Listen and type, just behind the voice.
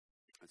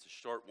It's a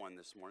short one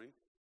this morning.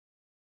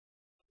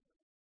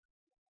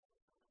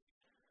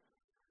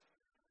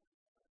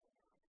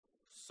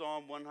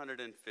 Psalm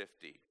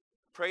 150.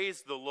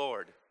 Praise the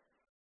Lord.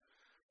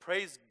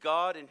 Praise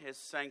God in his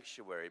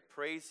sanctuary.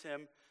 Praise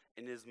him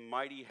in his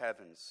mighty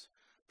heavens.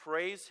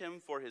 Praise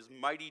him for his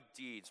mighty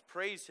deeds.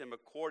 Praise him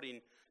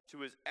according to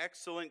his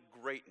excellent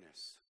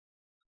greatness.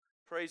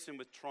 Praise him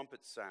with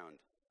trumpet sound.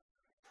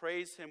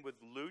 Praise him with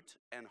lute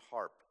and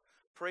harp.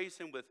 Praise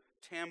him with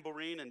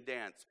tambourine and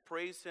dance.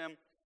 Praise him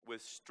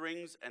with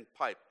strings and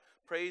pipe.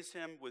 Praise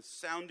him with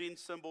sounding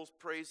cymbals.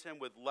 Praise him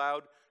with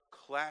loud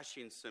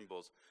clashing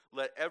cymbals.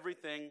 Let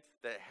everything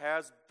that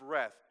has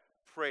breath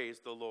praise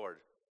the Lord.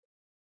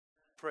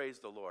 Praise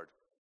the Lord.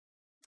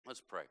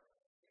 Let's pray.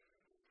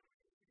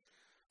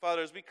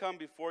 Father, as we come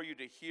before you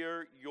to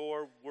hear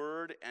your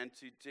word and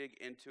to dig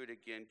into it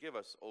again, give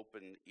us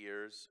open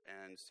ears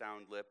and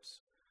sound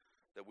lips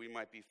that we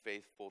might be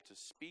faithful to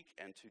speak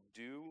and to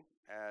do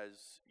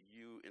as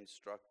you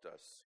instruct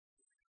us.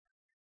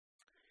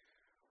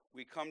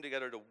 We come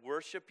together to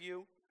worship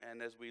you,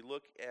 and as we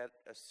look at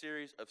a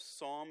series of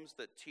psalms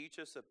that teach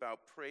us about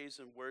praise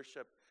and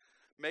worship,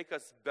 make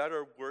us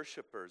better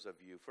worshipers of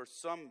you. For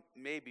some,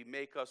 maybe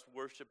make us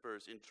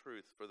worshipers in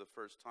truth for the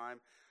first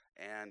time,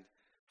 and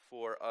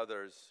for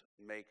others,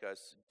 make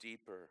us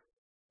deeper,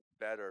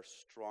 better,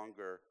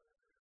 stronger,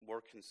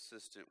 more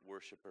consistent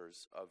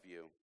worshipers of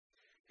you.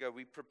 God,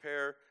 we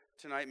prepare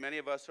tonight. Many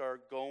of us are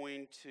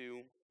going to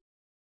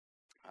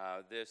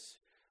this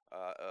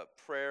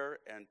prayer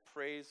and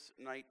praise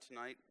night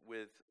tonight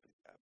with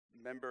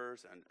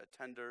members and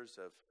attenders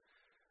of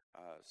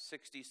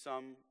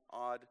 60-some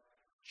odd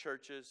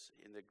churches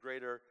in the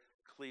greater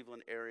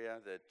Cleveland area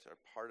that are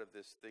part of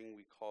this thing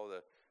we call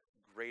the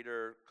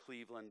Greater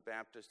Cleveland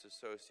Baptist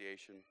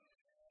Association.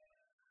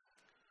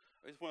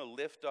 I just want to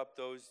lift up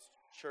those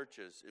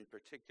churches in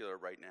particular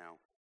right now.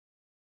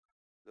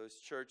 Those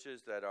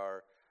churches that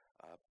are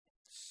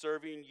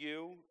serving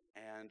you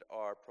and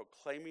are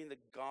proclaiming the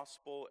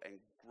gospel and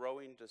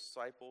growing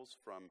disciples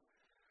from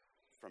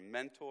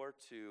Mentor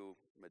to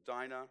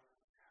Medina,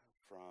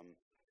 from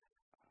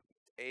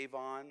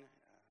Avon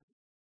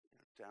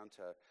down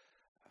to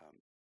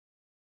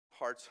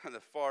parts on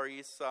the far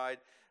east side,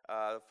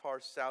 the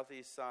far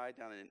southeast side,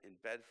 down in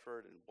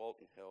Bedford and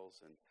Walton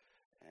Hills and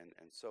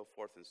so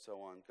forth and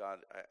so on. God,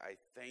 I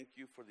thank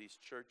you for these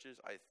churches.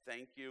 I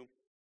thank you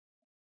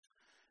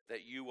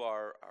that you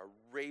are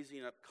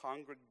raising up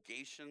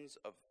congregations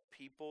of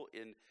people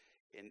in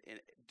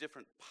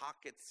different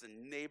pockets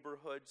and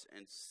neighborhoods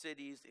and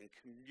cities and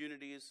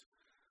communities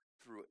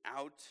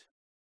throughout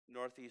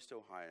Northeast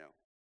Ohio.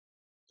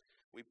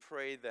 We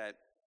pray that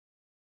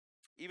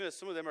even as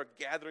some of them are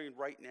gathering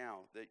right now,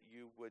 that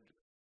you would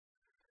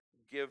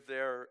give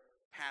their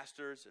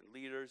pastors and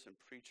leaders and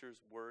preachers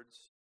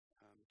words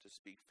to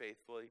speak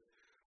faithfully.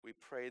 We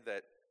pray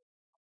that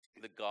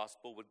the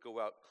gospel would go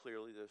out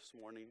clearly this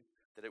morning,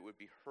 that it would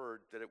be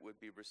heard, that it would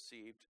be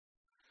received.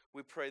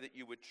 We pray that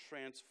you would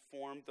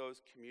transform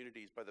those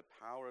communities by the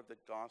power of the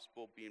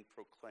gospel being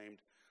proclaimed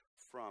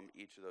from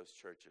each of those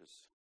churches.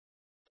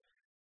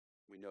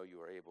 We know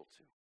you are able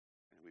to,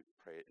 and we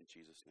pray it in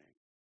Jesus' name.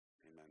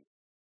 Amen.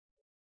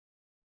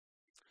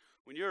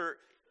 When you're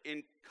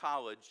in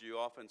college, you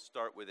often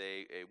start with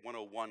a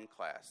 101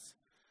 class.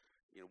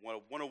 You know, a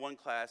 101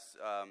 class,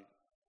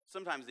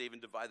 sometimes they even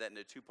divide that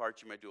into two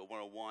parts. You might do a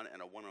 101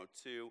 and a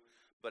 102,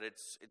 but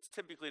it's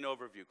typically an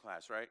overview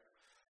class, right?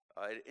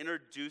 It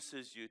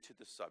introduces you to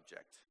the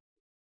subject.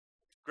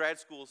 Grad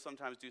schools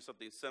sometimes do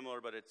something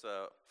similar, but it's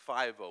a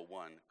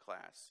 501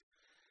 class.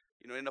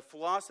 You know, in a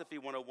philosophy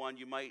 101,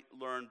 you might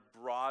learn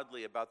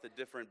broadly about the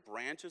different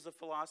branches of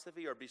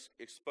philosophy or be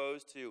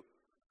exposed to,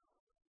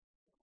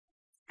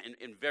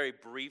 in very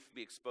brief,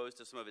 be exposed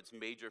to some of its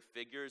major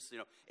figures. You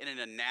know, in an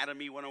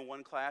anatomy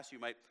 101 class, you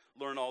might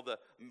learn all the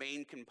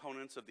main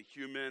components of the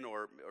human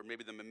or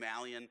maybe the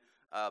mammalian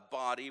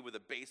body with a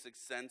basic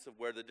sense of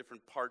where the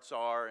different parts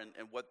are and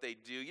what they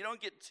do. You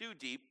don't get too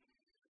deep,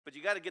 but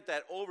you got to get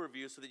that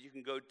overview so that you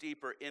can go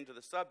deeper into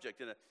the subject.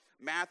 In a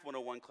math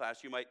 101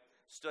 class, you might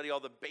study all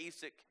the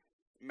basic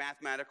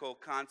mathematical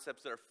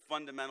concepts that are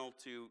fundamental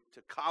to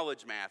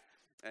college math.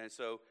 And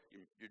so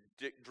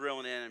you're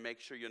drilling in and make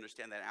sure you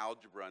understand that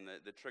algebra and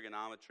the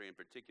trigonometry in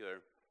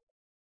particular.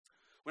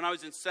 When I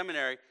was in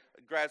seminary,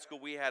 grad school,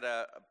 we had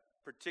a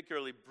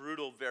particularly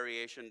brutal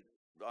variation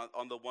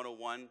on the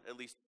 101. At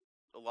least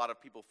a lot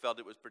of people felt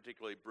it was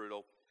particularly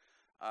brutal.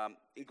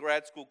 In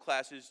grad school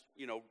classes,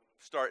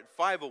 start at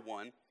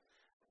 501.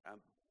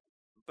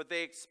 But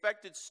they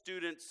expected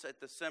students at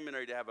the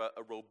seminary to have a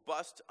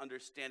robust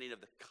understanding of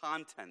the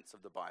contents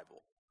of the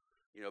Bible.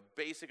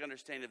 Basic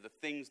understanding of the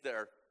things that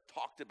are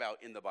talked about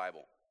in the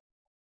Bible.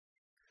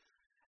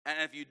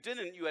 And if you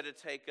didn't, you had to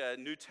take a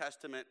New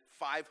Testament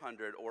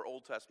 500 or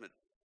Old Testament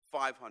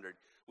 500,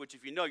 which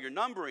if you know your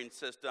numbering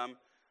system,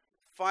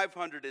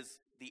 500 is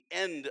the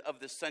end of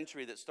the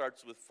century that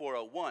starts with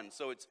 401.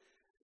 So it's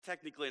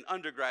technically an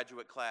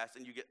undergraduate class,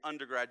 and you get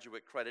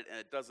undergraduate credit, and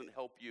it doesn't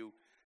help you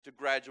to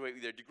graduate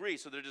with their degree.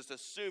 So they're just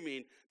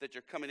assuming that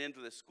you're coming into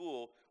the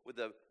school with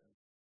a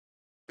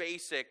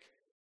basic,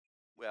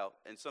 well,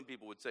 and some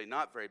people would say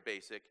not very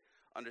basic,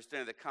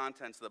 understanding the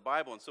contents of the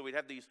Bible. And so we'd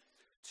have these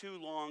 2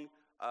 long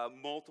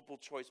multiple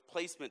choice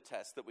placement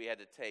tests that we had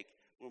to take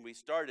when we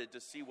started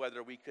to see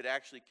whether we could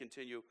actually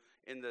continue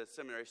in the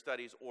seminary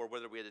studies or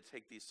whether we had to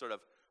take these sort of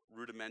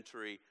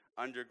rudimentary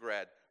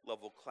undergrad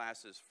level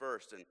classes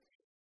first.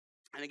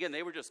 And again,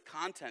 they were just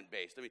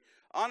content-based. I mean,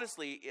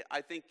 honestly,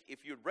 I think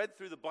if you read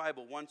through the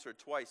Bible once or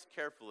twice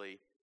carefully,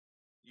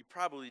 you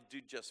probably do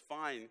just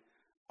fine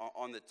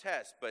on the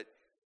test. But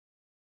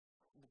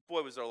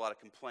boy, was there a lot of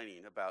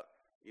complaining about,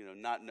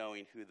 not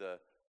knowing who the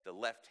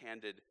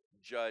left-handed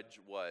judge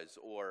was,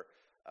 or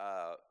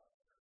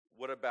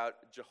what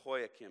about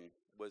Jehoiakim?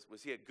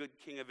 Was he a good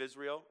king of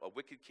Israel, a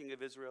wicked king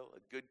of Israel,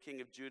 a good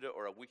king of Judah,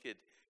 or a wicked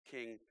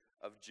king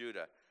of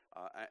Judah,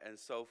 and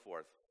so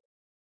forth?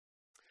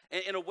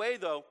 In a way,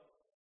 though,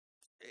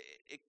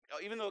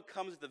 even though it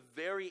comes at the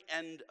very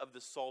end of the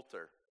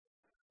Psalter,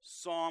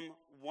 Psalm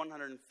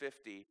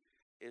 150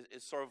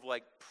 is sort of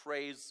like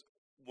Praise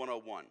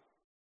 101.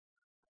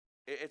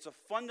 It's a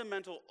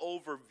fundamental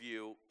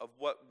overview of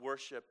what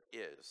worship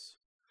is.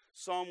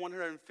 Psalm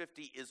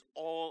 150 is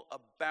all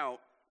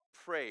about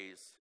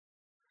praise.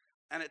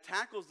 And it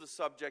tackles the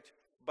subject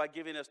by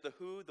giving us the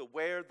who, the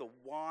where, the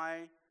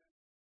why,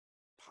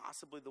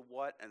 possibly the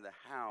what, and the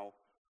how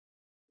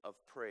of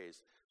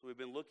praise. So we've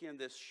been looking at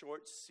this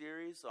short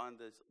series on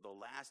the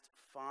last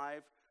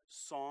 5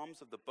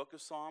 Psalms of the book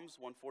of Psalms,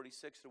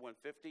 146 to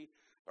 150.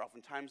 They're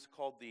oftentimes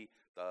called the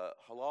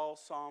Halal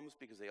Psalms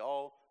because they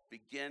all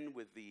begin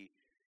with the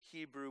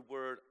Hebrew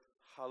word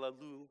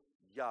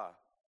hallelujah,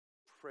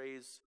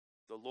 praise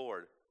the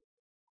Lord.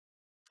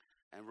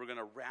 And we're going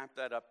to wrap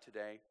that up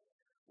today.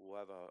 We'll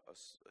have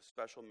a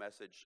special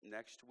message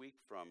next week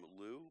from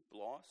Lou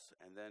Bloss,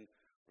 and then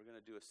we're going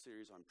to do a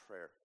series on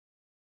prayer.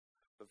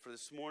 But for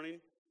this morning,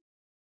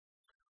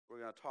 we're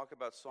going to talk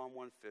about Psalm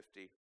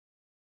 150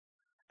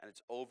 and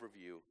its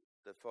overview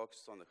that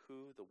focuses on the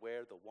who, the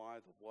where, the why,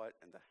 the what,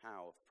 and the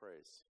how of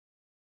praise.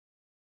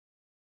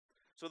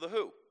 So the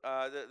who,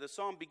 the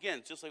psalm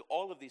begins, just like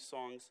all of these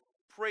songs,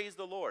 praise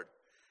the Lord.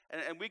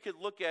 And we could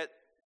look at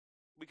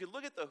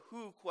the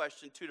who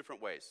question 2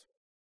 different ways.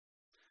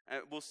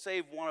 And we'll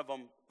save one of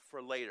them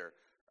for later.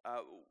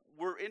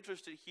 We're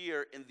interested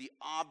here in the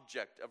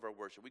object of our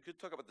worship. We could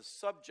talk about the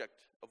subject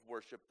of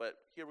worship, but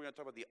here we're going to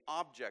talk about the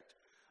object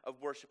of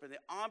worship. And the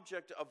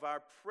object of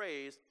our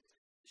praise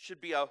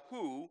should be a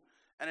who,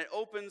 and it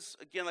opens,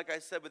 again, like I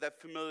said, with that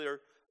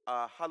familiar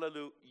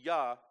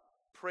hallelujah,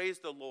 praise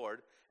the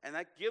Lord, and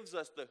that gives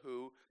us the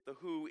who. The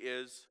who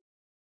is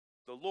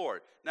the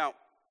Lord. Now,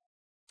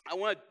 I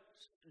want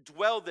to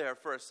dwell there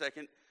for a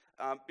second,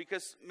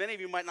 because many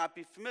of you might not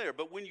be familiar,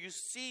 but when you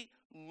see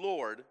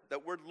Lord,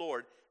 that word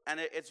Lord, and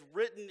it's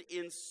written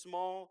in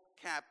small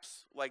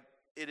caps like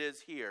it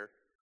is here,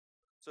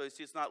 so you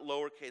see it's not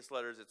lowercase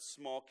letters, it's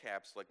small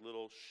caps, like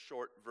little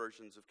short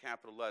versions of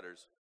capital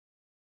letters.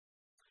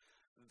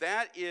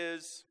 That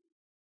is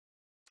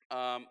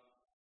a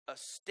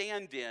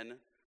stand-in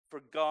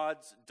for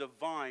God's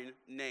divine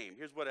name.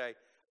 Here's what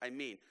I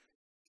mean.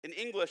 In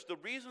English, the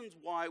reasons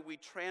why we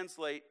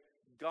translate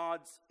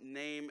God's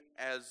name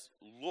as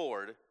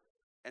Lord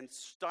and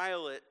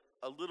style it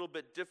a little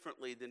bit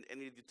differently than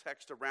any of the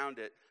text around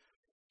it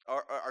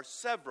are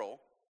several.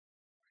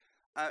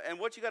 And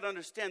what you got to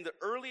understand, the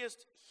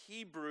earliest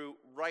Hebrew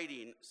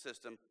writing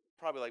system,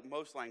 probably like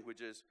most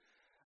languages,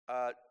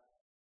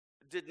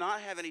 did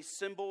not have any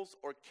symbols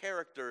or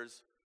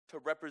characters to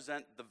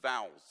represent the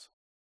vowels.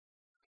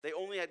 They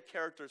only had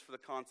characters for the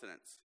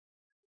consonants.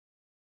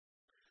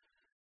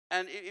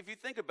 And if you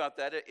think about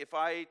that, if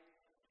I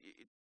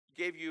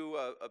gave you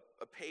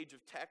a page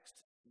of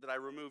text that I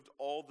removed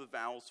all the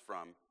vowels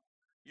from,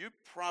 you'd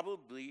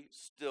probably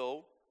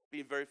still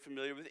be very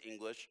familiar with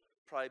English,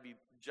 probably be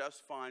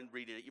just fine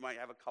reading it. You might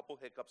have a couple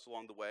hiccups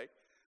along the way,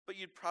 but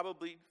you'd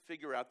probably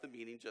figure out the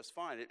meaning just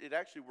fine. It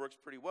actually works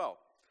pretty well.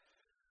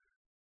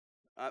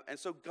 And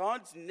so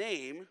God's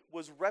name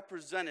was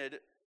represented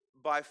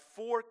by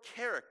 4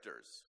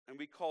 characters, and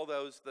we call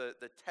those the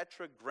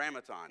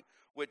tetragrammaton,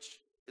 which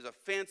is a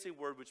fancy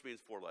word which means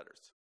 4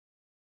 letters.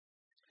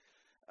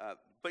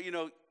 But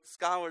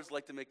scholars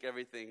like to make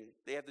everything,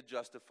 they have to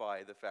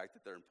justify the fact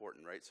that they're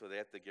important, right? So they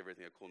have to give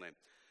everything a cool name.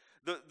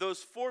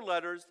 Those 4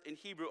 letters in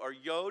Hebrew are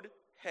Yod,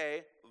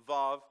 He,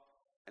 Vav,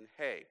 and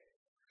He.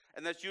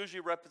 And that's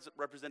usually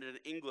represented in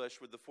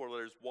English with the 4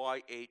 letters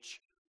Y,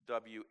 H,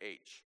 W,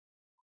 H.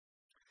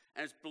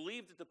 And it's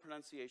believed that the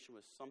pronunciation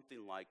was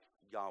something like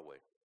Yahweh.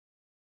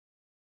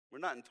 We're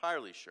not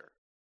entirely sure.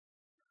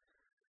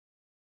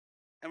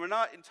 And we're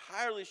not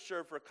entirely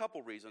sure for a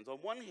couple reasons. On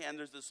one hand,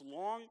 there's this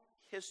long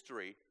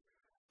history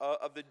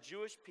of the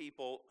Jewish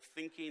people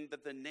thinking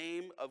that the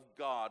name of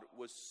God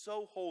was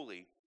so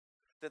holy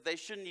that they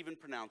shouldn't even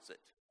pronounce it.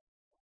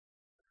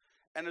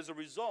 And as a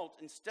result,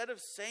 instead of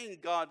saying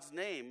God's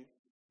name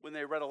when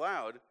they read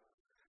aloud,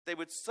 they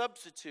would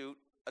substitute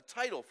a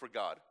title for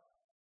God,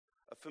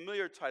 a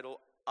familiar title,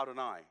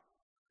 Adonai.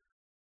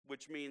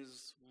 which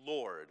means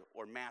Lord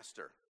or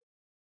Master.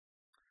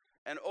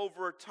 And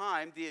over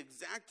time, the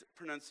exact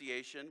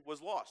pronunciation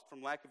was lost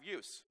from lack of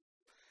use.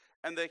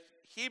 And the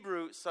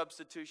Hebrew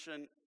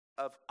substitution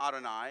of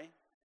Adonai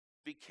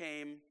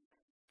became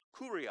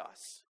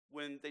kurios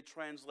when they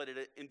translated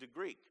it into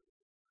Greek,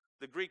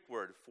 the Greek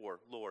word for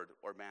Lord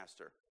or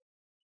Master.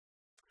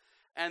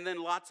 And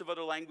then lots of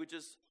other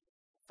languages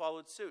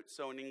followed suit.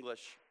 So in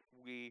English,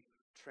 we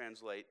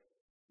translate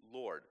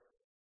Lord.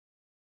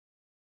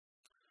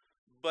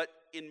 But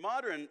in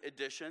modern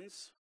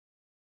editions,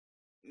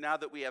 now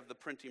that we have the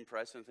printing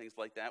press and things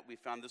like that, we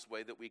found this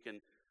way that we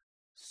can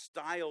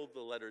style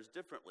the letters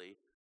differently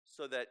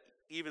so that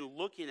even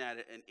looking at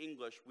it in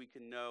English, we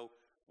can know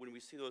when we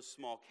see those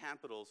small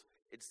capitals,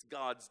 it's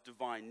God's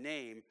divine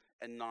name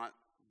and not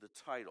the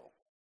title.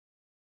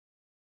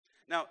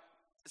 Now,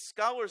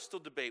 scholars still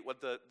debate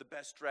what the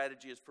best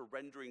strategy is for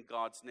rendering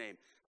God's name,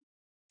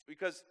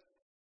 because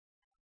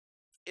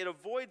it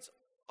avoids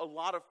a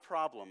lot of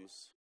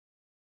problems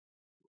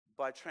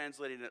by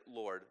translating it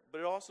Lord, but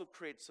it also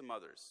creates some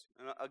others.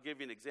 And I'll give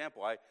you an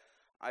example.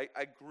 I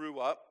grew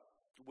up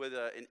with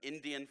an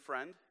Indian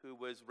friend who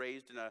was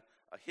raised in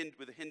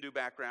with a Hindu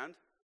background.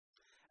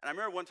 And I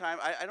remember one time,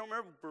 I don't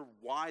remember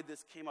why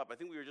this came up. I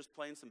think we were just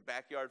playing some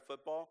backyard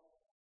football.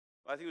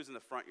 Well, I think it was in the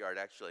front yard,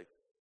 actually.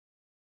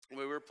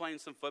 We were playing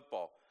some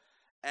football.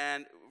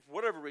 And for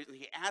whatever reason,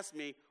 he asked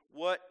me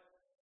what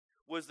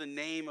was the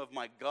name of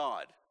my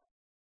God.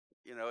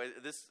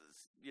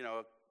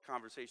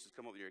 Conversations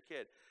come up when you're a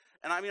kid.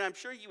 And I mean, I'm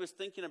sure he was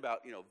thinking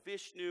about,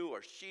 Vishnu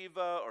or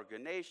Shiva or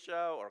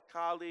Ganesha or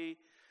Kali.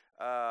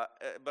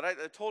 But I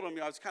told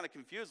him, I was kind of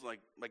confused. Like,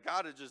 my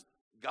God is just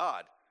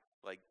God.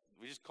 Like,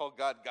 we just call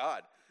God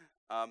God.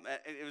 And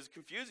it was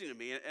confusing to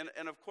me.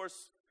 And of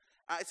course,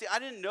 I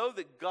didn't know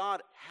that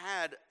God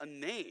had a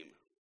name.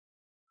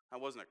 I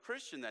wasn't a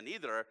Christian then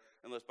either,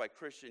 unless by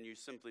Christian you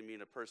simply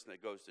mean a person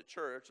that goes to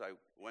church. I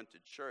went to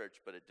church,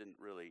 but it didn't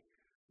really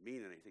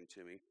mean anything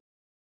to me.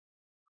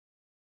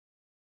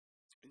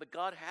 But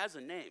God has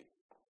a name.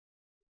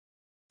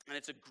 And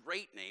it's a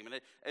great name. And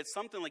it's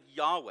something like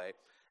Yahweh.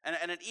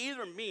 And it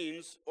either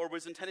means or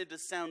was intended to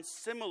sound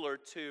similar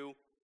to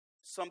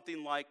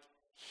something like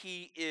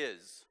He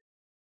is,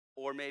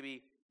 or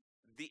maybe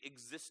the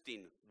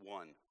existing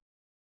one.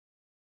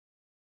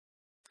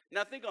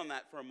 Now think on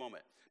that for a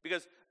moment.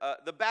 Because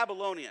the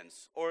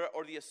Babylonians or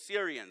the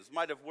Assyrians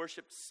might have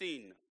worshipped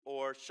Sin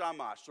or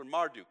Shamash or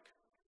Marduk.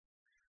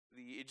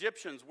 The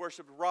Egyptians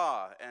worshipped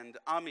Ra and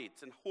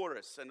Amit and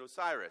Horus and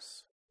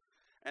Osiris.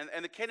 And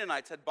the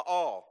Canaanites had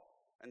Baal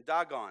and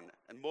Dagon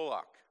and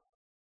Moloch.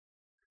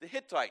 The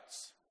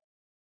Hittites,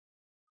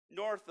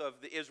 north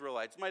of the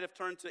Israelites, might have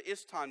turned to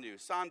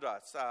Istanu,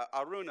 Sandas,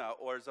 Aruna,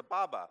 or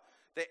Zababa.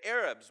 The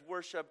Arabs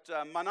worshipped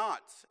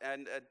Manat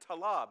and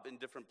Talab in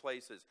different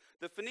places.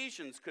 The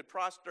Phoenicians could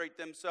prostrate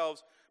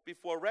themselves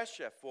before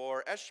Resheph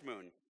or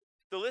Eshmun.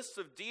 The lists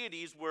of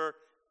deities were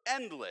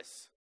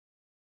endless.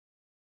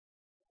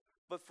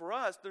 But for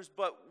us, there's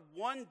but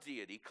one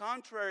deity.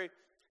 Contrary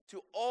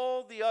to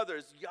all the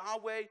others,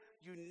 Yahweh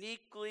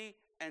uniquely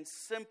and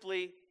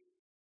simply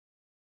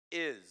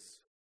is.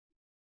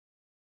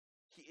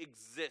 He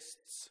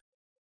exists.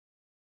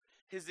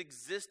 His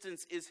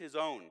existence is His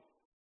own.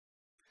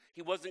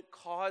 He wasn't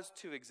caused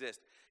to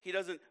exist. He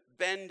doesn't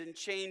bend and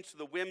change to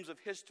the whims of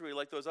history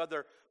like those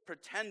other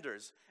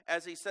pretenders.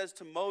 As He says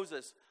to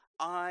Moses,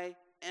 I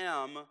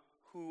am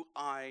who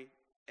I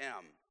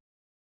am.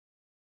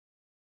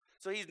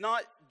 So He's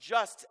not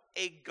just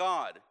a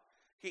God.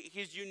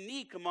 He's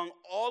unique among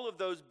all of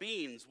those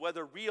beings,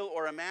 whether real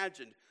or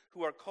imagined,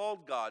 who are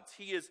called gods.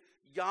 He is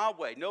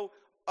Yahweh. No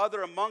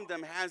other among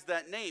them has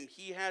that name.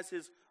 He has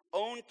His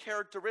own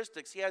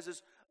characteristics. He has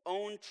His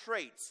own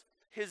traits.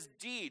 His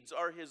deeds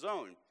are His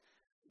own.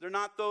 They're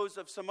not those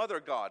of some other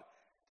God.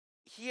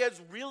 He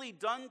has really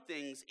done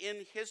things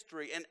in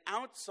history and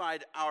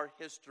outside our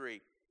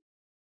history.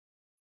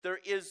 There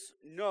is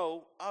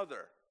no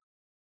other.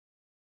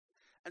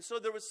 And so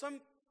there was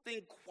something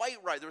quite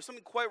right. There was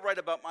something quite right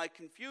about my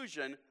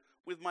confusion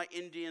with my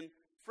Indian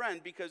friend,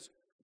 because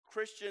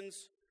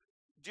Christians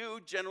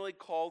do generally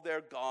call their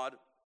God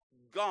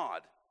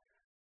God.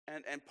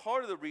 And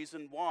part of the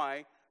reason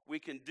why we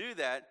can do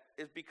that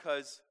is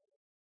because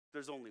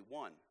there's only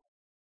one.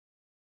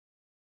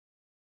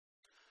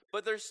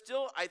 But there's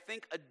still, I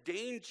think, a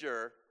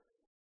danger,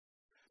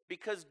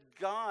 because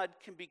God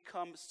can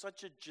become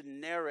such a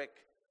generic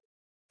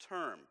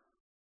term.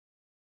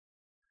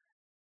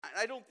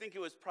 I don't think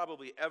it was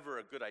probably ever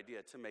a good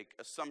idea to make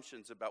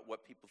assumptions about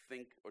what people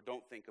think or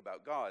don't think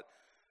about God.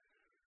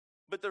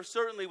 But there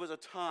certainly was a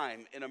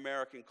time in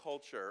American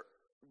culture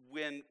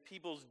when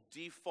people's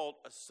default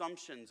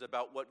assumptions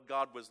about what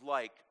God was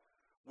like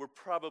were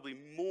probably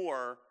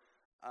more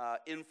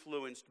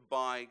influenced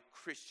by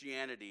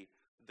Christianity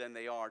than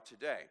they are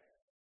today.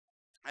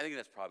 I think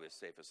that's probably a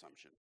safe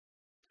assumption.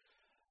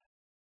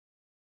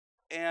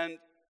 And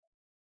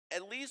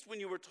at least when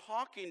you were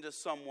talking to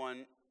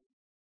someone,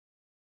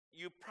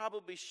 you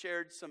probably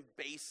shared some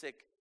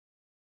basic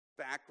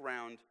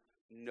background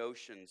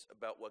notions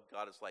about what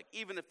God is like,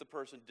 even if the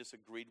person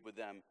disagreed with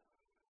them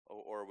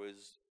or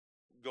was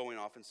going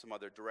off in some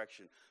other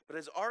direction. But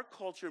as our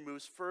culture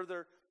moves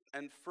further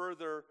and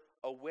further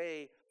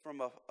away from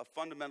a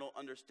fundamental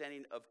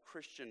understanding of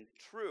Christian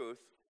truth,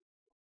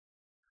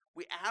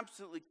 we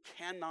absolutely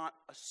cannot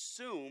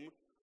assume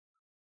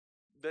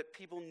that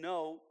people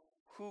know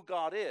who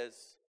God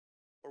is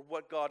or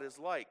what God is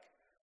like.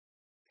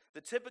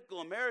 The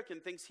typical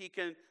American thinks he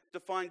can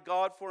define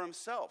God for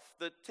himself.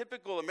 The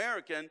typical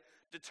American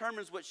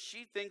determines what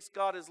she thinks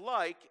God is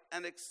like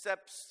and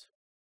accepts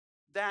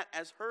that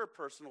as her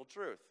personal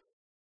truth.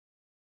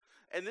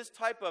 And this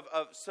type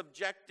of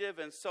subjective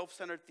and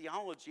self-centered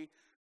theology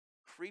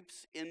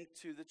creeps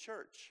into the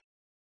church.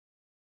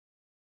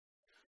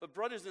 But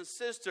brothers and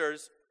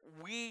sisters,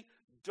 we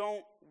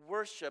don't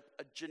worship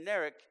a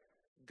generic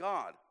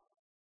God.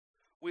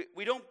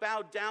 We don't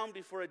bow down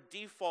before a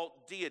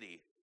default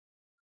deity.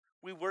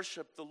 We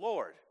worship the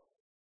Lord,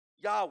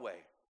 Yahweh,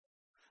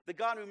 the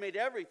God who made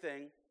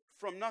everything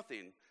from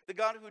nothing, the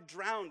God who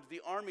drowned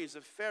the armies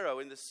of Pharaoh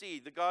in the sea,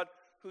 the God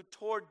who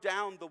tore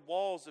down the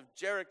walls of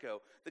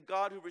Jericho, the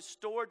God who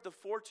restored the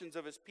fortunes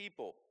of his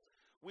people.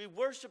 We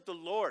worship the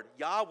Lord,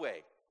 Yahweh.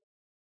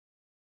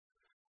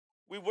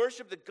 We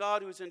worship the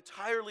God who is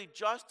entirely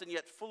just and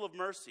yet full of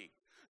mercy,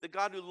 the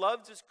God who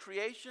loves his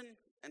creation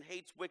and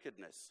hates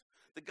wickedness,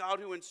 the God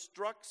who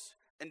instructs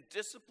and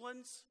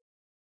disciplines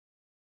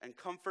and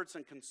comforts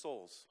and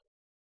consoles.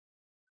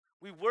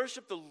 We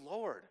worship the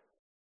Lord,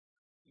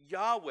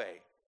 Yahweh,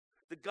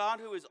 the God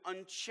who is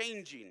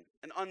unchanging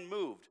and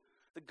unmoved,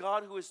 the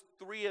God who is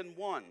three in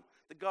one,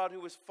 the God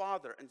who is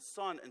Father and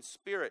Son and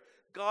Spirit,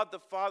 God the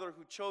Father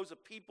who chose a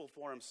people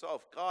for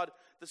himself, God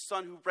the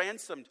Son who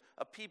ransomed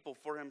a people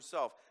for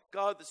himself,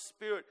 God the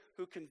Spirit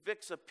who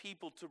convicts a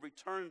people to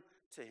return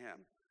to him.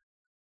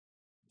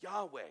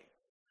 Yahweh.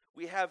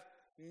 We have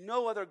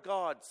no other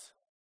gods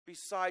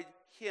beside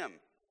him.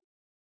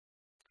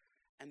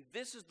 And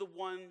this is the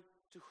one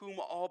to whom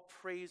all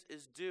praise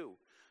is due.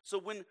 So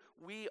when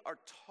we are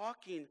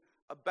talking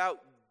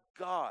about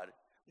God,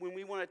 when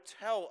we want to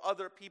tell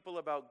other people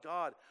about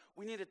God,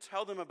 we need to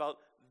tell them about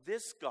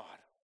this God.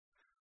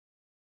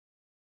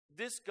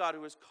 This God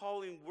who is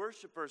calling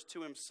worshipers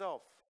to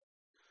himself.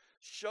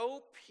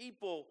 Show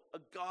people a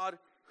God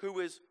who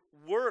is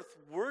worth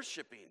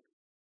worshiping,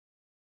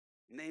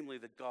 namely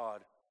the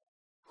God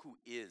who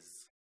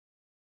is.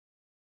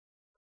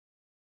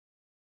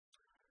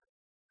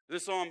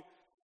 This psalm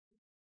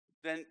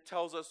then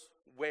tells us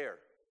where.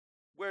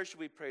 Where should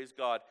we praise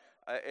God?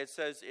 It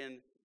says in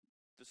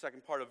the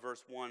second part of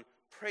verse 1,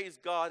 praise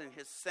God in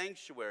his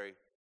sanctuary.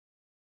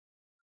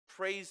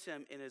 Praise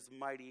him in his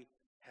mighty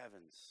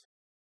heavens.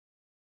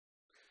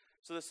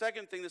 So the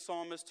second thing the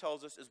psalmist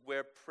tells us is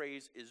where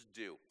praise is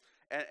due.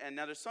 And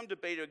now there's some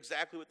debate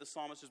exactly what the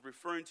psalmist is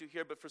referring to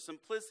here, but for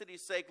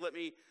simplicity's sake, let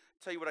me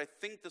tell you what I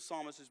think the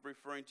psalmist is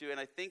referring to, and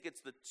I think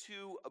it's the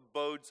two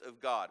abodes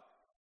of God.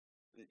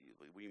 What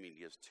do you mean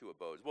he has two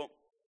abodes? Well,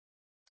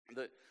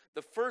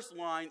 the first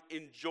line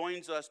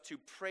enjoins us to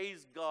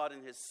praise God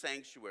in his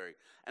sanctuary.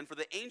 And for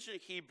the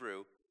ancient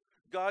Hebrew,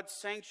 God's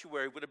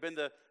sanctuary would have been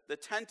the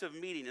tent of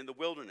meeting in the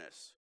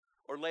wilderness,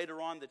 or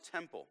later on the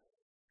temple.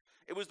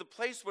 It was the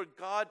place where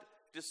God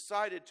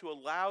decided to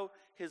allow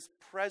his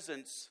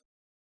presence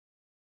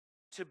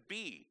to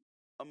be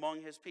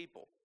among his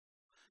people.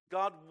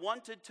 God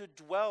wanted to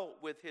dwell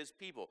with his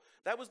people.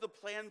 That was the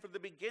plan from the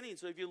beginning.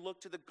 So if you look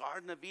to the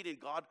Garden of Eden,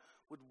 God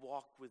would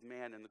walk with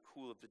man in the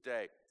cool of the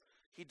day.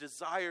 He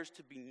desires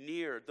to be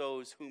near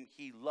those whom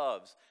he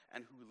loves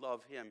and who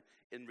love him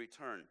in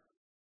return.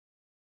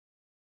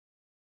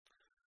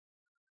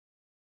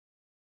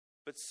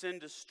 But sin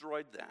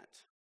destroyed that.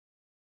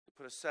 It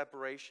put a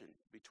separation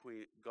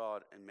between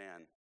God and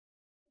man.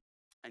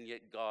 And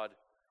yet God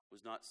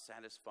was not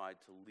satisfied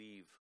to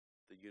leave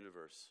the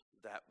universe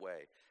that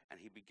way. And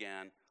he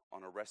began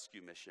on a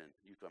rescue mission,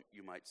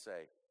 you might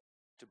say,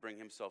 to bring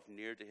himself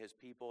near to his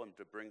people and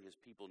to bring his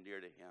people near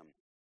to him.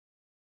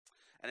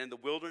 And in the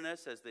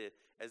wilderness, as the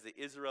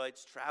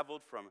Israelites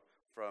traveled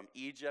from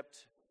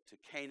Egypt to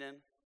Canaan,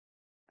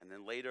 and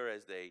then later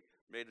as they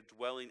made a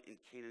dwelling in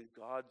Canaan,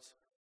 God's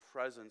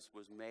presence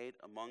was made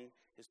among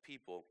his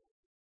people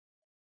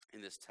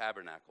in this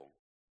tabernacle.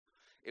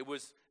 It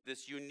was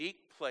this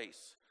unique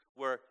place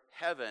where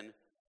heaven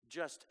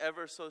just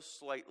ever so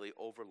slightly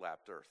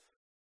overlapped earth.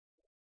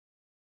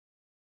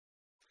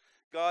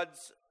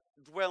 God's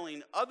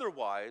dwelling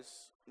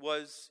otherwise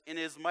was in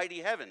his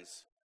mighty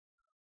heavens.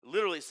 It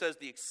literally says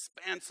the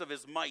expanse of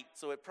his might.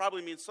 So it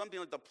probably means something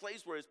like the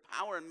place where his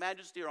power and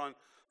majesty are on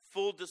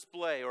full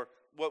display, or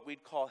what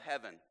we'd call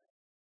heaven.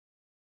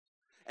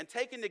 And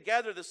taken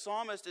together, the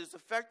psalmist is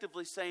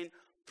effectively saying,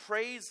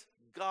 praise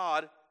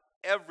God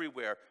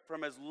everywhere,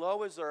 from as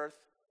low as earth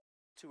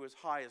to as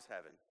high as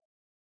heaven.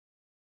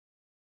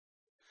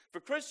 For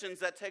Christians,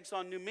 that takes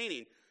on new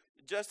meaning.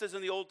 Just as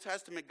in the Old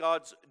Testament,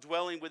 God's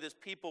dwelling with his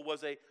people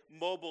was a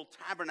mobile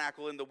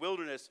tabernacle in the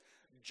wilderness,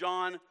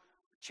 John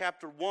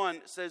chapter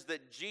 1 says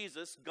that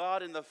Jesus,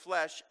 God in the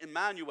flesh,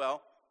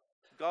 Emmanuel,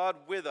 God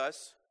with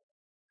us,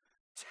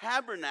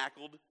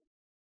 tabernacled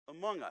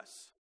among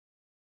us.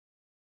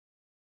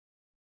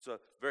 It's a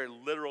very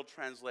literal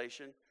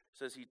translation. It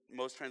says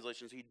most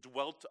translations, he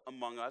dwelt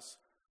among us.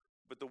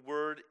 But the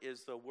word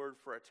is the word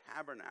for a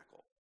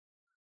tabernacle.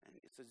 And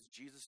it says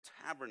Jesus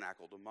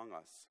tabernacled among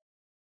us.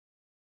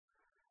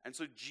 And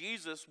so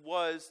Jesus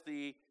was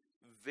the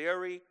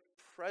very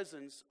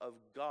presence of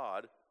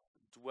God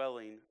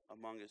dwelling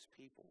among his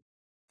people.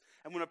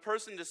 And when a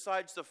person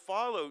decides to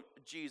follow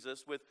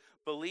Jesus with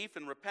belief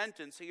and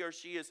repentance, he or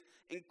she is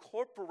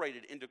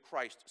incorporated into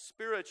Christ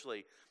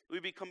spiritually. We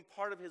become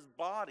part of his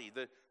body,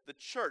 the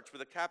church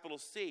with a capital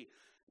C.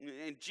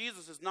 And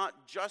Jesus is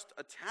not just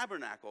a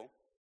tabernacle,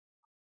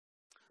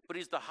 but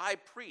he's the high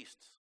priest,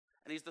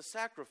 and he's the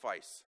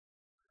sacrifice,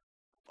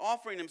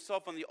 offering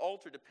himself on the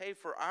altar to pay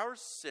for our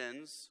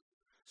sins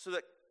so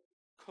that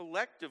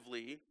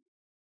collectively,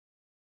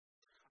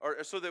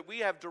 or so that we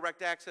have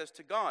direct access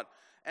to God.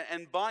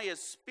 And by his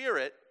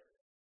Spirit,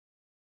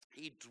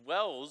 he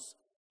dwells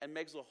and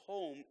makes a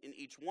home in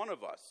each one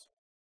of us,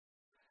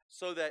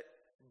 so that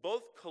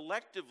both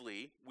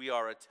collectively we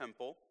are a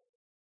temple,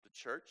 the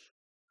church,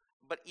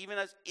 but even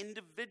as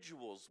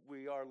individuals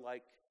we are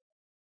like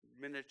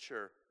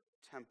miniature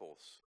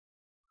temples.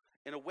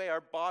 In a way,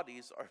 our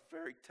bodies are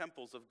very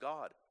temples of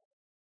God.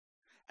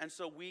 And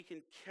so we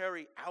can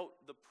carry out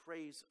the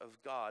praise of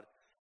God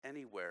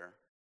anywhere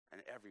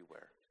and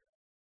everywhere.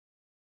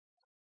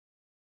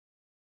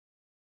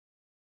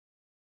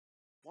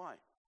 Why?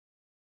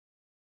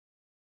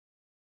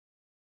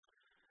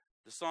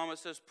 The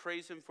psalmist says,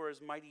 praise him for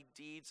his mighty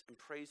deeds and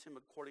praise him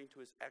according to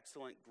his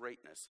excellent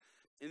greatness.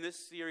 In this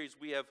series,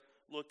 we have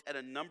looked at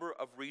a number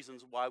of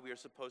reasons why we are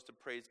supposed to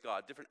praise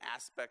God, different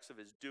aspects of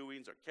his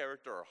doings, or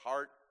character, or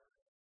heart.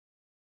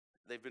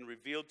 They've been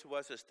revealed to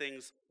us as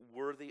things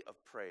worthy of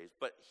praise.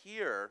 But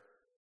here,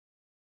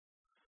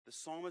 the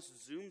psalmist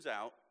zooms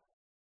out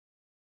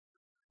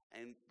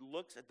and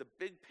looks at the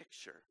big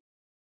picture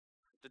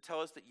to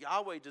tell us that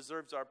Yahweh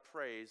deserves our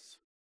praise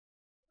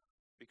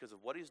because of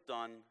what he's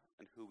done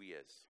and who he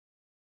is.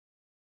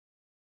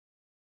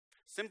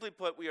 Simply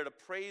put, we are to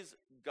praise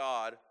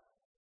God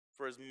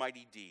for his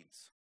mighty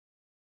deeds.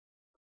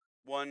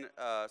 One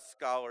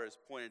scholar has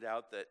pointed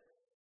out that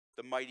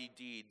the mighty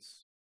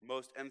deeds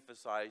most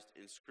emphasized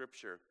in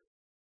Scripture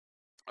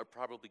are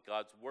probably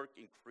God's work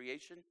in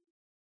creation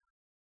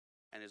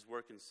and his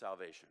work in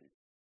salvation.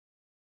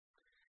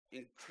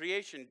 In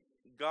creation,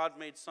 God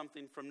made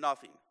something from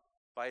nothing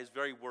by his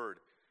very word,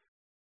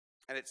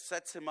 and it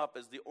sets him up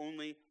as the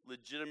only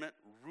legitimate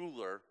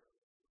ruler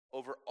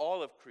over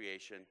all of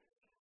creation.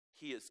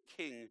 He is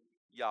King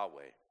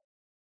Yahweh.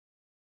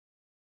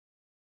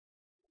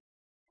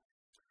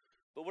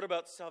 But what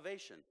about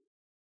salvation?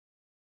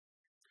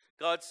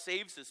 God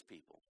saves his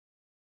people.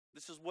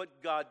 This is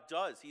what God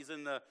does. He's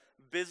in the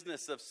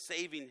business of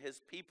saving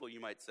his people, you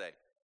might say.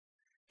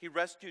 He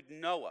rescued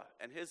Noah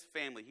and his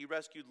family. He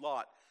rescued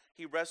Lot.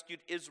 He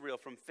rescued Israel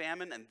from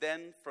famine and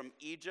then from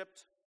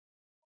Egypt.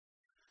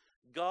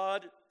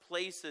 God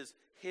places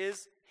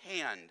his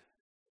hand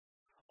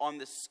on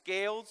the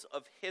scales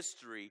of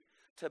history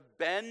to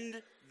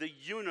bend the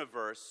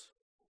universe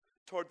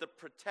toward the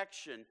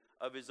protection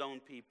of his own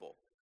people.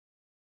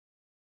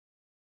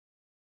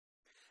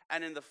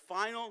 And in the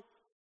final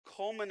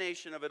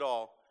culmination of it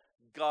all,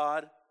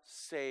 God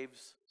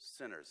saves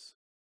sinners.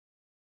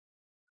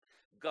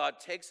 God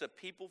takes a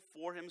people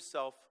for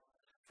himself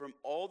from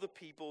all the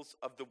peoples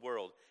of the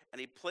world, and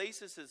he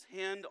places his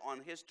hand on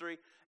history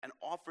and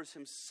offers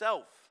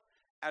himself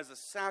as a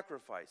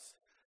sacrifice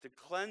to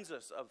cleanse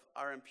us of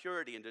our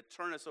impurity and to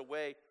turn us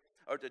away,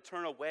 or to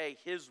turn away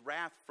his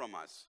wrath from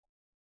us.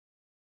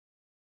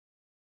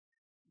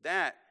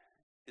 That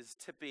is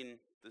tipping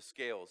the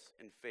scales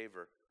in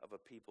favor of a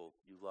people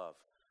you love.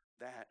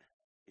 That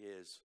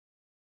is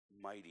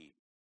mighty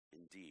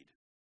indeed.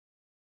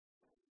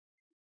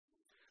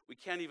 We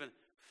can't even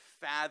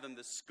fathom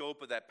the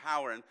scope of that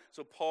power. And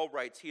so Paul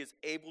writes, he is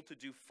able to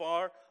do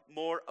far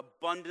more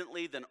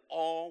abundantly than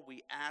all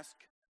we ask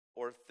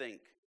or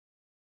think.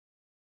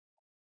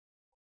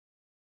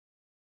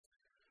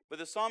 But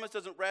the psalmist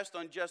doesn't rest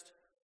on just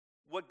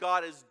what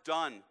God has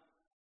done,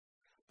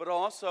 but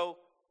also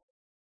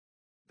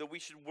that we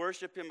should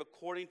worship him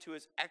according to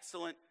his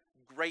excellent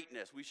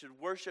greatness. We should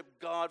worship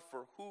God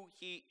for who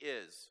he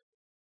is.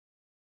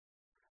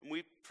 And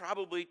we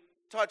probably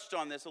touched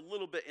on this a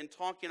little bit in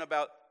talking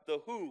about the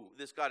who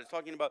this God is,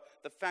 talking about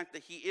the fact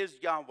that he is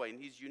Yahweh and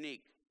he's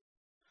unique.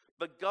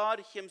 But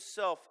God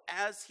himself,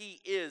 as he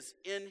is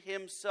in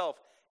himself,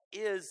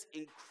 is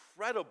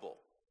incredible.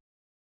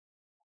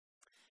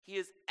 He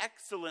is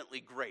excellently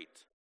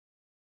great,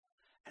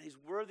 and he's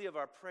worthy of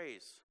our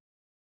praise.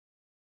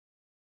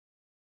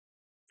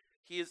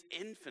 He is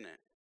infinite.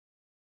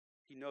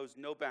 He knows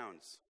no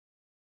bounds.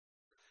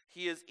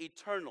 He is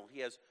eternal.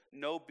 He has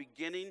no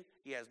beginning.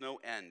 He has no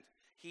end.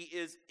 He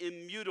is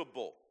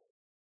immutable.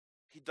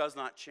 He does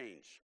not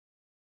change.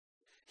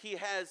 He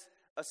has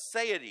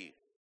aseity,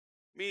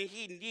 meaning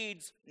he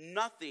needs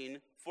nothing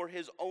for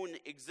his own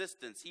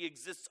existence. He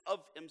exists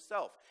of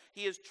himself.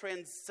 He is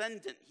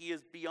transcendent. He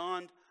is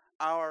beyond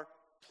our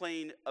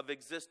plane of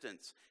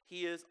existence.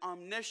 He is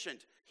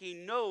omniscient. He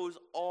knows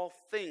all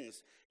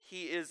things.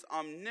 He is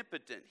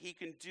omnipotent. He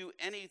can do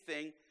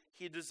anything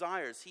he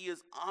desires. He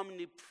is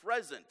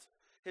omnipresent.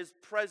 His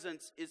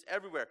presence is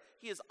everywhere.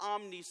 He is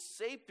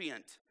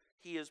omnisapient.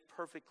 He is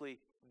perfectly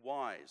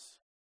wise.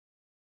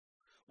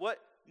 What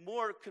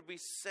more could we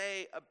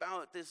say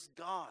about this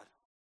God?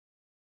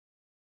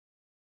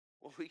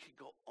 Well, we could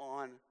go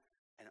on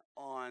and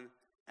on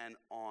and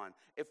on.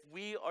 If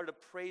we are to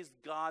praise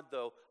God,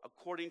 though,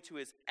 according to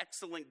his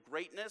excellent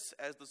greatness,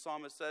 as the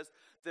psalmist says,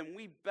 then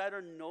we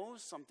better know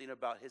something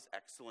about his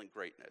excellent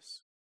greatness.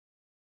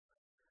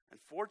 And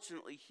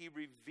fortunately, he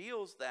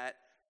reveals that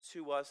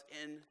to us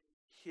in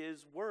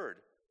his word.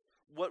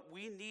 What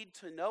we need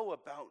to know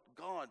about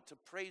God to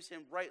praise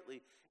him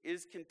rightly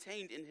is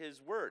contained in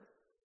his word.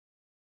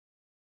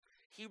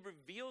 He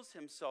reveals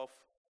himself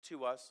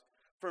to us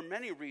for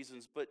many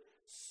reasons, but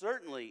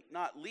certainly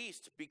not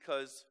least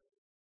because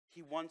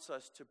he wants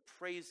us to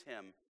praise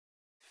him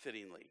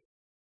fittingly.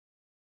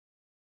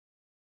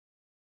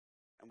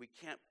 And we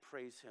can't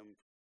praise him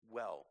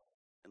well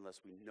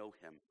unless we know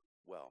him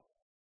well.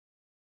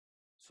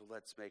 So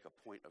let's make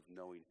a point of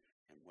knowing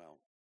him well.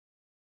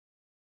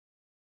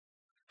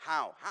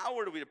 How? How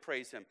are we to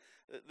praise him?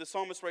 The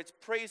psalmist writes,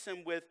 praise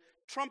him with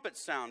trumpet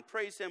sound,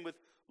 praise him with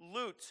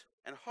lute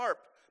and harp,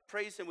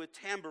 praise him with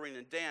tambourine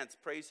and dance,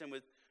 praise him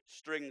with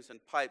strings and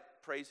pipe,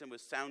 praise him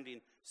with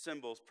sounding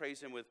cymbals,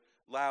 praise him with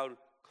loud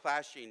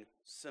clashing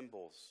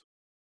cymbals.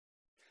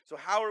 So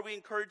how are we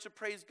encouraged to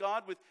praise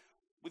God? With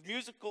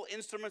musical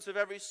instruments of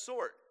every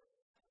sort.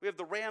 We have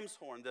the ram's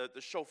horn,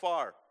 the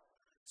shofar.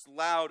 Its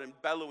loud and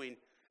bellowing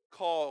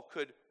call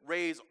could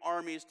raise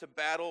armies to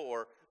battle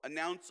or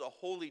announce a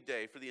holy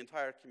day for the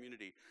entire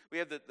community. We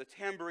have the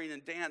tambourine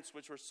and dance,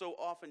 which were so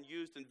often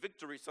used in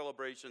victory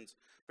celebrations,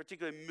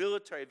 particularly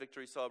military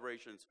victory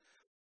celebrations.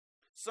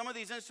 Some of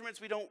these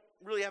instruments, we don't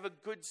really have a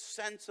good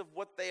sense of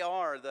what they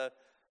are.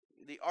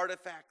 The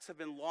artifacts have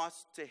been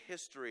lost to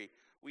history.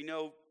 We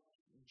know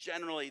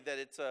generally that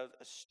it's a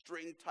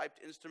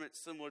string-typed instrument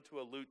similar to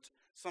a lute,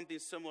 something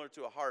similar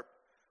to a harp.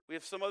 We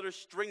have some other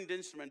stringed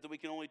instrument that we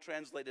can only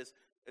translate as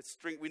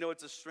string. We know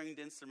it's a stringed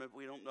instrument, but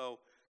we don't know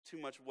too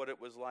much what it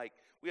was like.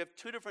 We have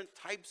two different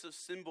types of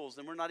cymbals,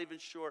 and we're not even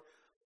sure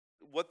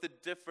what the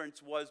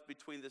difference was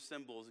between the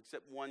cymbals,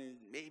 except one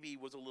maybe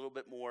was a little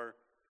bit more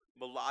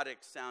melodic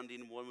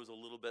sounding, one was a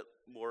little bit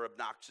more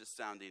obnoxious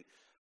sounding.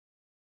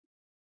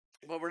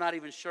 But we're not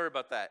even sure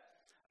about that.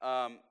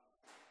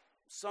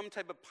 Some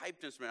type of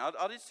piped instrument.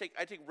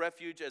 I take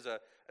refuge as a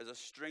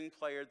string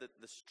player, that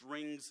the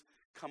strings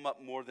come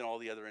up more than all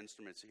the other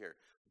instruments here.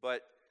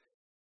 But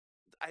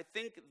I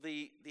think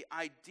the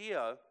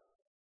idea,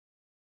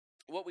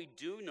 what we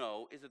do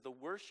know is that the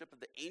worship of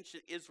the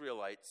ancient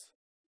Israelites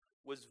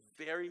was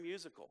very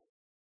musical.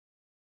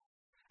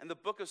 And the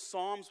book of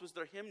Psalms was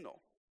their hymnal.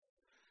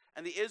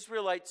 And the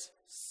Israelites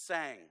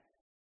sang.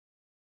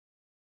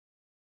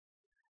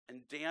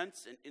 And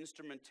dance and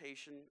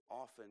instrumentation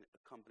often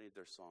accompanied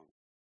their song.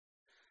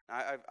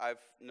 Now,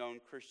 I've known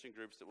Christian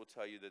groups that will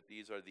tell you that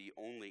these are the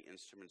only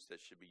instruments that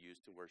should be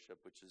used to worship,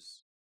 which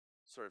is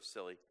sort of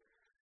silly.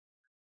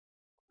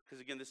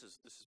 Because again, this is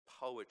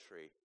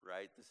poetry,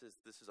 right? This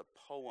is a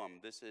poem.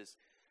 This is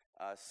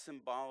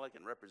symbolic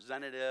and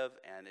representative,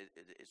 and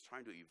it's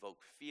trying to evoke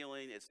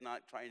feeling. It's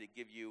not trying to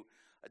give you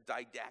a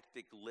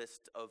didactic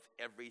list of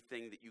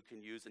everything that you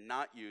can use and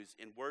not use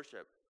in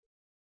worship.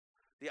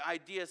 The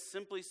idea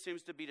simply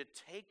seems to be to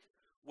take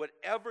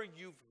whatever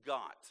you've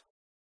got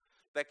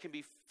that can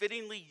be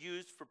fittingly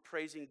used for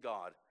praising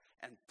God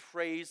and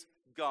praise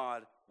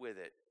God with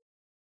it.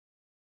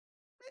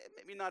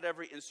 Maybe not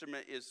every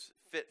instrument is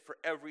fit for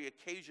every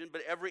occasion,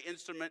 but every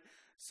instrument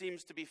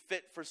seems to be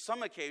fit for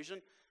some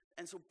occasion,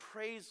 and so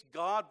praise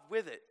God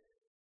with it.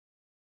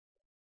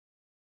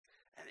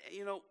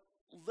 And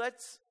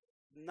let's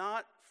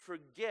not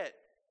forget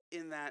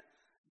in that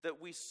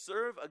we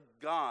serve a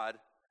God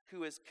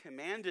who has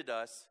commanded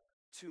us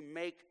to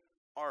make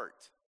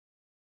art.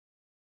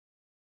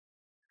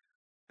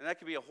 And that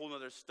could be a whole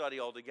other study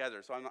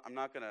altogether, so I'm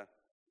not going to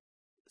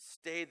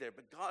stay there.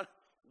 But God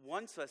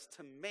wants us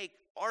to make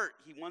art.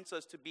 He wants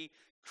us to be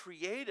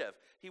creative.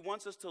 He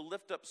wants us to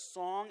lift up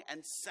song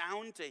and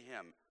sound to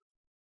him.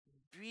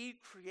 Be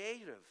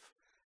creative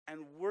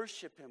and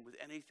worship him with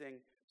anything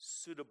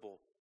suitable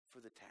for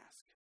the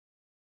task.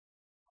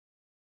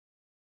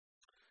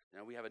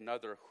 Now we have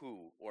another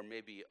who, or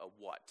maybe a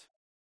what.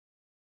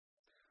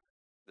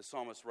 The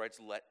psalmist writes,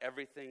 let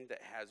everything that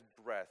has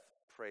breath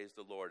praise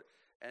the Lord.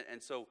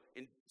 And so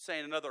in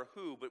saying another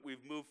who, but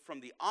we've moved from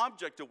the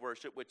object of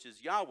worship, which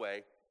is Yahweh,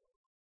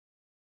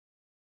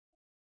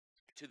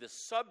 to the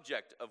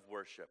subject of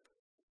worship,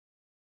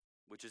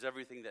 which is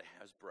everything that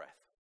has breath.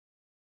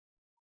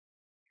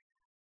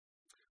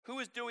 Who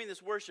is doing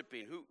this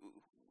worshiping? Who,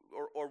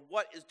 or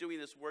what is doing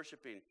this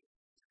worshiping?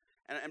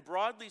 And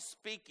broadly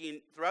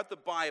speaking, throughout the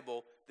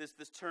Bible, this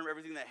term,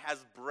 everything that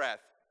has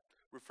breath,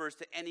 refers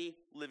to any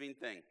living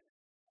thing.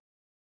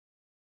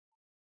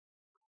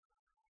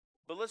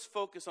 But let's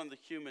focus on the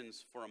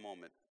humans for a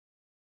moment.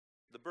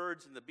 The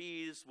birds and the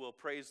bees will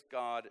praise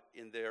God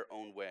in their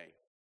own way.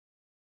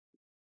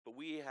 But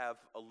we have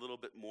a little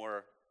bit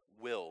more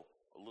will,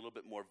 a little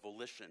bit more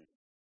volition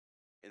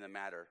in the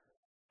matter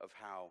of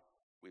how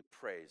we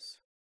praise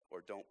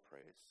or don't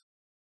praise.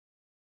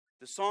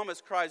 The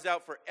psalmist cries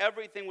out for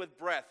everything with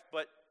breath,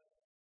 but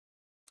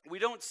we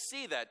don't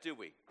see that, do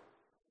we?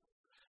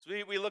 So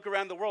we look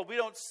around the world, we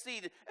don't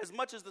see, as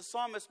much as the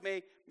psalmist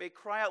may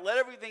cry out, let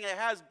everything that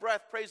has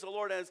breath praise the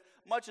Lord, and as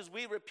much as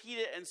we repeat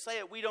it and say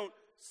it, we don't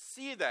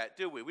see that,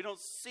 do we? We don't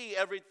see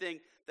everything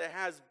that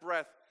has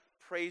breath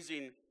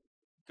praising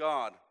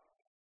God.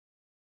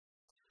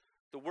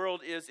 The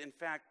world is, in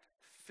fact,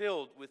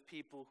 filled with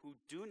people who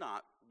do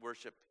not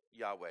worship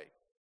Yahweh.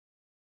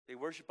 They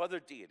worship other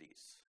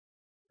deities.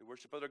 They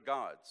worship other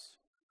gods.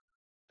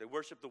 They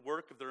worship the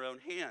work of their own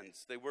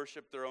hands. They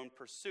worship their own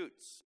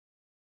pursuits.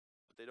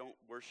 But they don't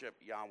worship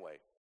Yahweh.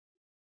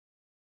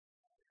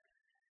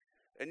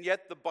 And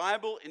yet the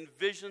Bible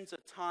envisions a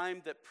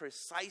time that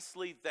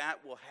precisely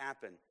that will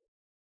happen.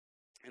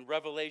 In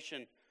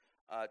Revelation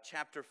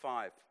chapter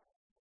 5,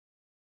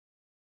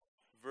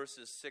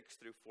 verses 6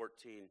 through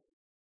 14.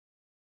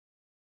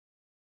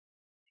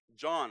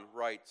 John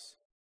writes,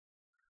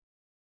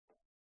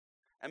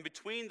 and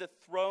between the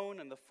throne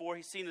and the four,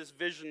 he's seen this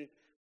vision,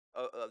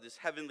 this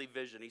heavenly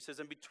vision. He says,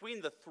 and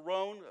between the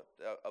throne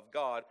of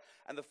God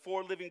and the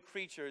four living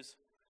creatures,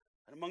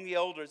 and among the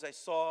elders I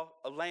saw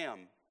a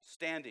lamb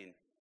standing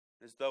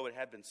as though it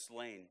had been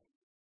slain,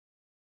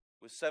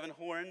 with 7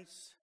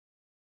 horns,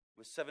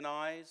 with 7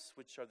 eyes,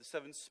 which are the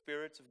 7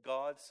 spirits of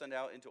God sent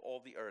out into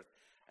all the earth.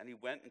 And he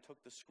went and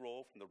took the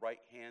scroll from the right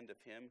hand of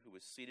him who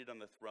was seated on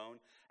the throne.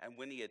 And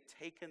when he had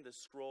taken the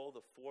scroll, the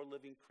 4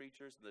 living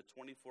creatures and the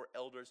 24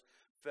 elders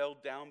fell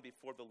down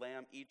before the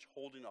Lamb, each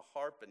holding a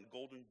harp and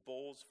golden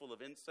bowls full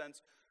of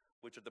incense,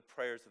 which are the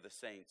prayers of the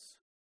saints.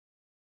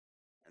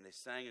 And they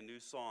sang a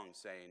new song,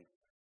 saying,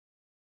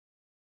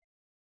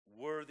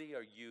 worthy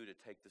are you to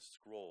take the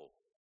scroll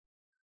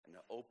and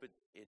to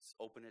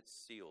open its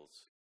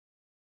seals.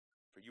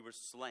 For you were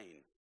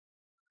slain,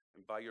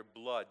 and by your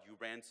blood you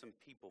ransomed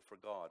people for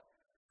God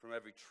from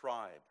every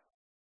tribe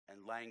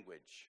and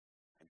language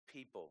and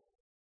people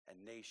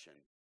and nation.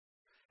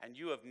 And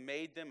you have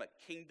made them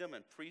a kingdom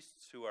and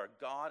priests who are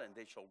God, and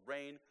they shall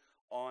reign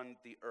on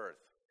the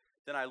earth.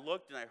 Then I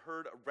looked, and I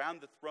heard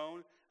around the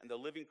throne and the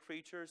living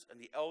creatures and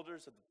the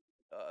elders,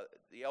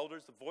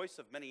 the voice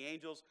of many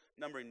angels,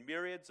 numbering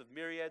myriads of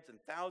myriads and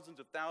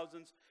thousands of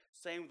thousands,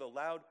 saying with a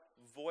loud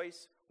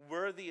voice,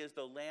 worthy is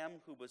the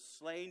Lamb who was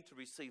slain to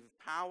receive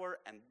power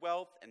and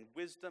wealth and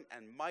wisdom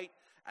and might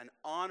and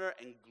honor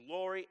and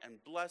glory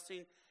and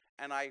blessing.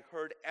 And I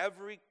heard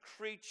every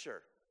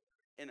creature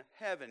in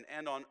heaven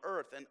and on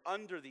earth and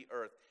under the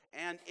earth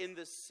and in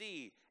the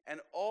sea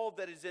and all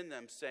that is in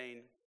them,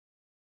 saying,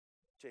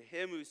 to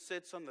him who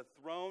sits on the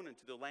throne and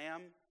to the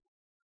Lamb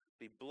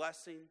be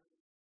blessing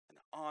and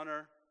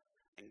honor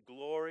and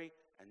glory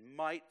and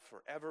might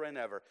forever and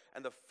ever.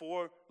 And the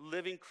 4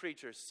 living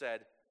creatures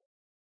said,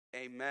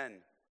 amen.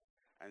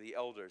 And the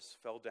elders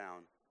fell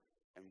down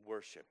and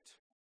worshipped.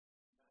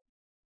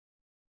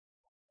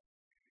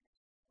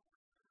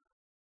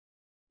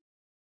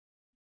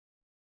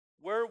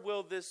 Where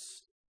will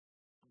this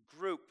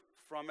group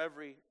from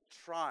every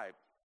tribe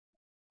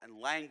and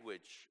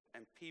language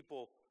and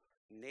people,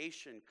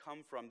 nation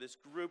come from? This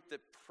group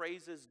that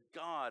praises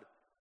God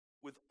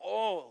with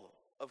all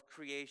of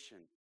creation.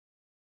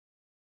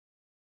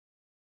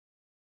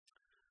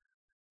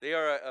 They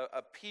are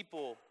a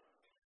people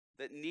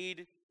that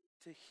need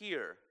to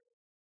hear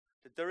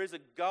that there is a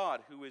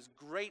God who is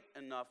great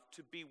enough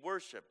to be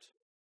worshiped,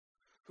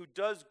 who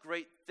does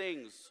great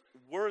things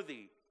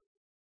worthy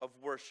of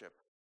worship,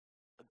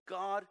 a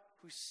God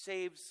who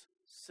saves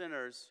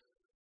sinners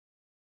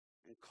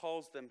and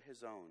calls them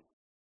his own.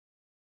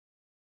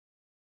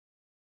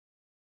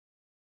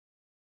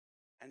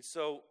 And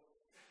so,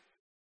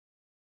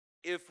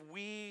 if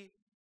we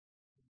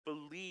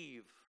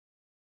believe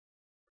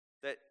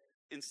that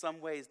in some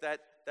ways that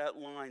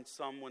line,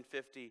 Psalm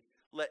 150,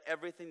 let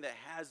everything that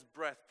has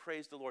breath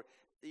praise the Lord,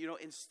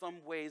 in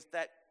some ways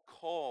that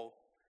call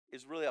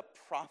is really a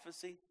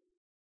prophecy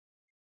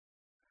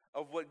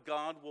of what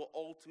God will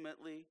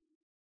ultimately,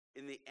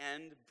 in the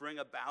end, bring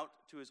about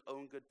to his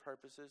own good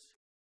purposes.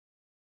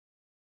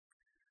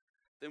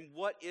 Then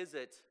what is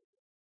it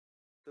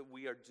that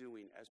we are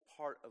doing as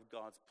part of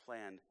God's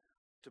plan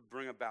to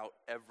bring about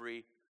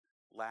every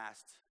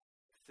last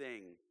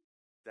thing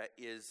that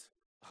is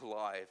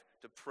alive,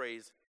 to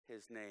praise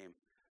his name?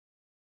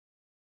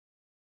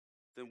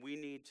 Then we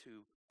need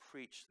to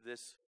preach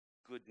this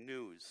good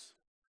news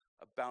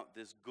about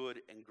this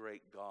good and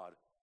great God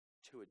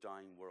to a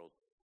dying world.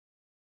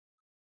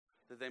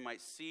 That they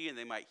might see and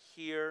they might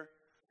hear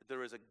that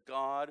there is a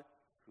God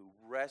who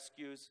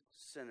rescues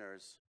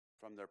sinners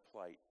from their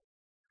plight.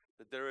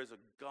 That there is a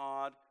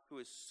God who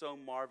is so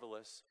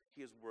marvelous,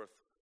 he is worth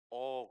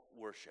all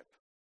worship.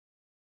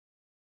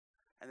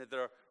 And that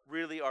there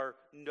really are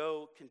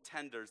no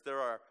contenders. There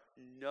are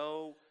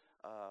no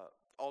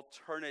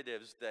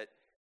alternatives that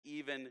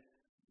even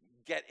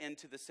get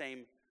into the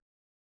same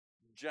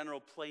general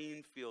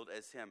playing field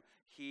as him.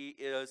 He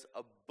is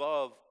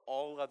above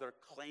all other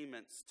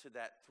claimants to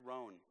that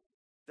throne.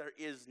 There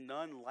is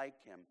none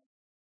like him.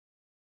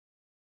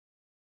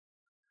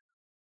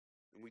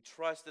 And we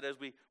trust that as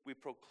we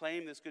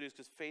proclaim this good news,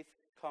 because faith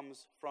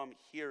comes from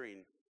hearing,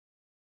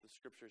 the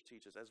scriptures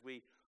teach us. As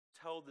we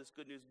tell this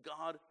good news,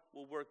 God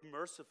will work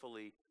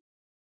mercifully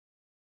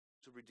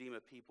to redeem a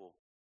people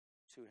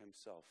to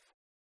himself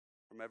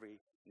from every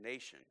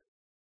nation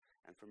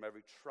and from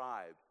every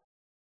tribe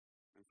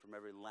and from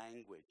every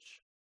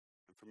language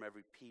and from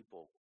every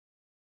people,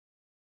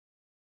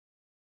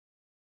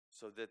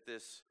 so that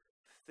this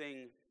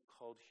thing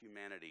called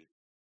humanity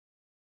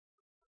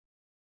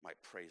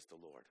might praise the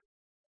Lord.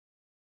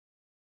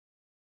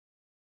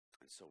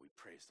 And so we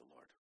praise the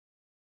Lord.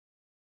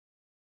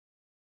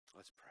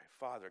 Let's pray.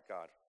 Father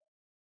God,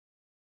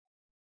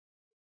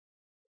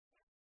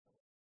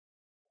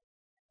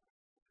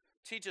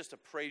 teach us to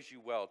praise you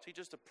well. Teach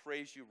us to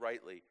praise you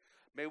rightly.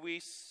 May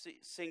we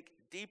sink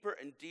deeper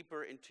and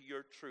deeper into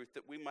your truth,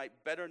 that we might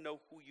better know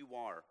who you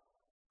are,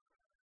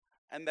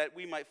 and that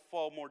we might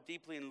fall more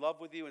deeply in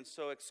love with you, and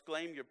so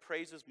exclaim your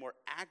praises more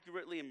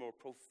accurately and more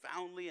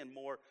profoundly and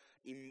more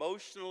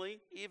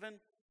emotionally even.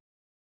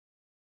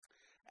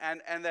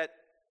 And that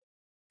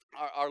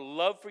our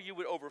love for you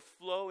would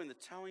overflow in the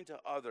telling to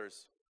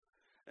others.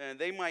 And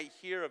they might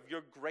hear of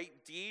your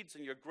great deeds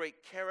and your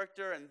great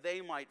character, and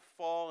they might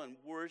fall and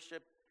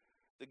worship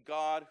the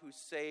God who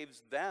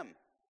saves them.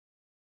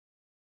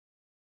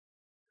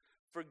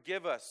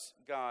 Forgive us,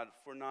 God,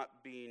 for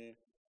not being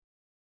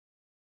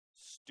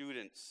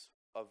students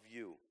of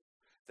you,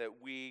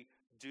 that we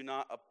do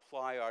not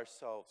apply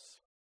ourselves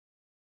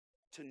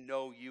to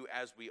know you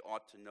as we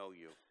ought to know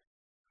you.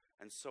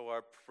 And so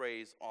our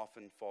praise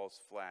often falls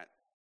flat.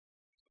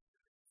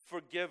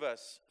 Forgive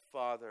us,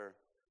 Father,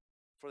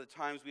 for the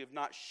times we have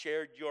not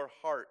shared your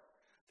heart,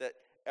 that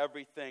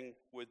everything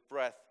with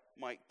breath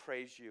might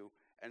praise you.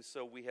 And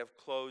so we have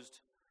closed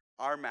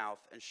our mouth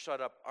and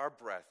shut up our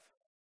breath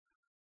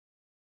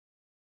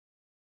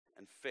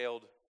and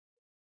failed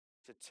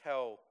to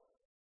tell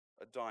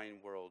a dying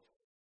world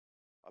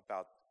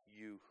about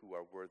you who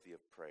are worthy of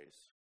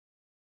praise.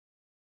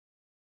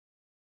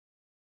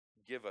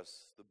 Give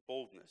us the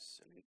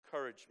boldness and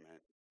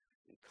encouragement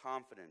and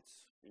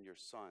confidence in your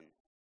Son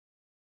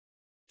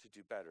to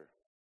do better.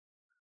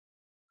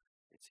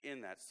 It's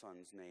in that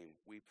Son's name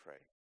we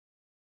pray.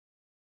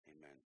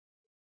 Amen.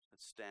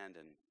 Let's stand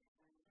and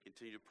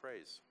continue to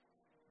praise.